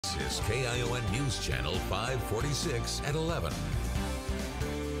This is KION News Channel 546 at 11.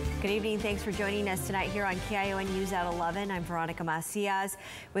 Good evening. Thanks for joining us tonight here on KION News at 11. I'm Veronica Macias.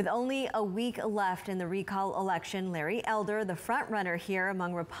 With only a week left in the recall election, Larry Elder, the front runner here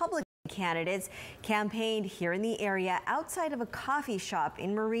among Republican candidates, campaigned here in the area outside of a coffee shop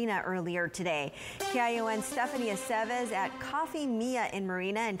in Marina earlier today. KION's Stephanie Aceves at Coffee Mia in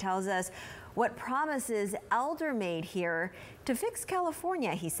Marina and tells us what promises Elder made here to fix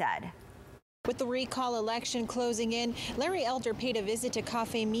California, he said. With the recall election closing in, Larry Elder paid a visit to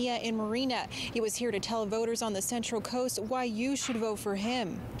Cafe Mia in Marina. He was here to tell voters on the Central Coast why you should vote for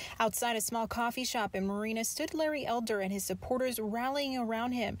him. Outside a small coffee shop in Marina stood Larry Elder and his supporters rallying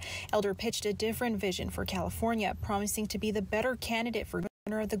around him. Elder pitched a different vision for California, promising to be the better candidate for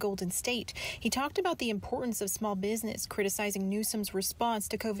governor of the Golden State. He talked about the importance of small business, criticizing Newsom's response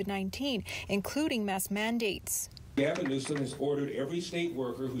to COVID-19, including mask mandates. Gavin Newsom has ordered every state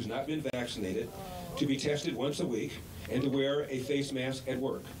worker who's not been vaccinated to be tested once a week and to wear a face mask at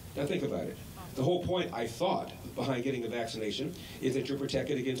work. Now think about it. The whole point, I thought, behind getting a vaccination is that you're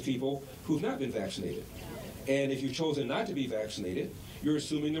protected against people who've not been vaccinated. And if you've chosen not to be vaccinated, you're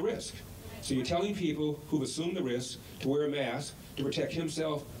assuming the risk. So you're telling people who've assumed the risk to wear a mask to protect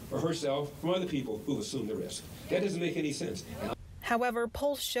himself or herself from other people who've assumed the risk. That doesn't make any sense. However,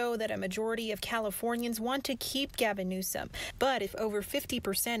 polls show that a majority of Californians want to keep Gavin Newsom. But if over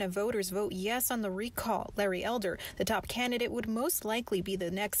 50% of voters vote yes on the recall, Larry Elder, the top candidate, would most likely be the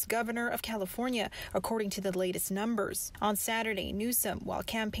next governor of California, according to the latest numbers. On Saturday, Newsom, while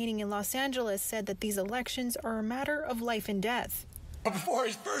campaigning in Los Angeles, said that these elections are a matter of life and death. Before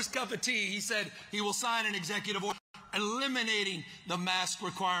his first cup of tea, he said he will sign an executive order eliminating the mask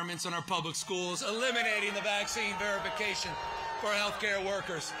requirements in our public schools, eliminating the vaccine verification for healthcare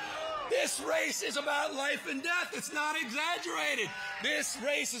workers. This race is about life and death. It's not exaggerated. This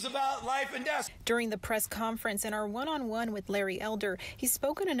race is about life and death. During the press conference and our one-on-one with Larry Elder, he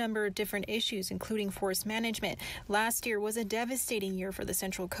spoke on a number of different issues, including forest management. Last year was a devastating year for the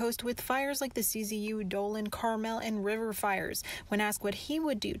Central Coast with fires like the CZU, Dolan, Carmel, and River fires. When asked what he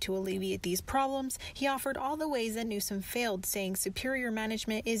would do to alleviate these problems, he offered all the ways that Newsom failed, saying superior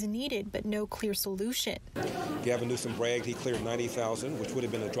management is needed, but no clear solution. Gavin Newsom bragged he cleared 90,000, which would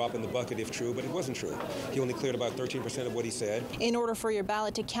have been a drop in the bucket if true, but it wasn't true. He only cleared about 13% of what he said. In order for your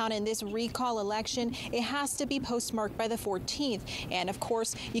ballot to count in this recall election, it has to be postmarked by the 14th. And of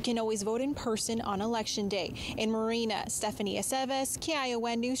course, you can always vote in person on Election Day. In Marina, Stephanie Aceves,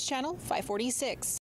 KION News Channel 546.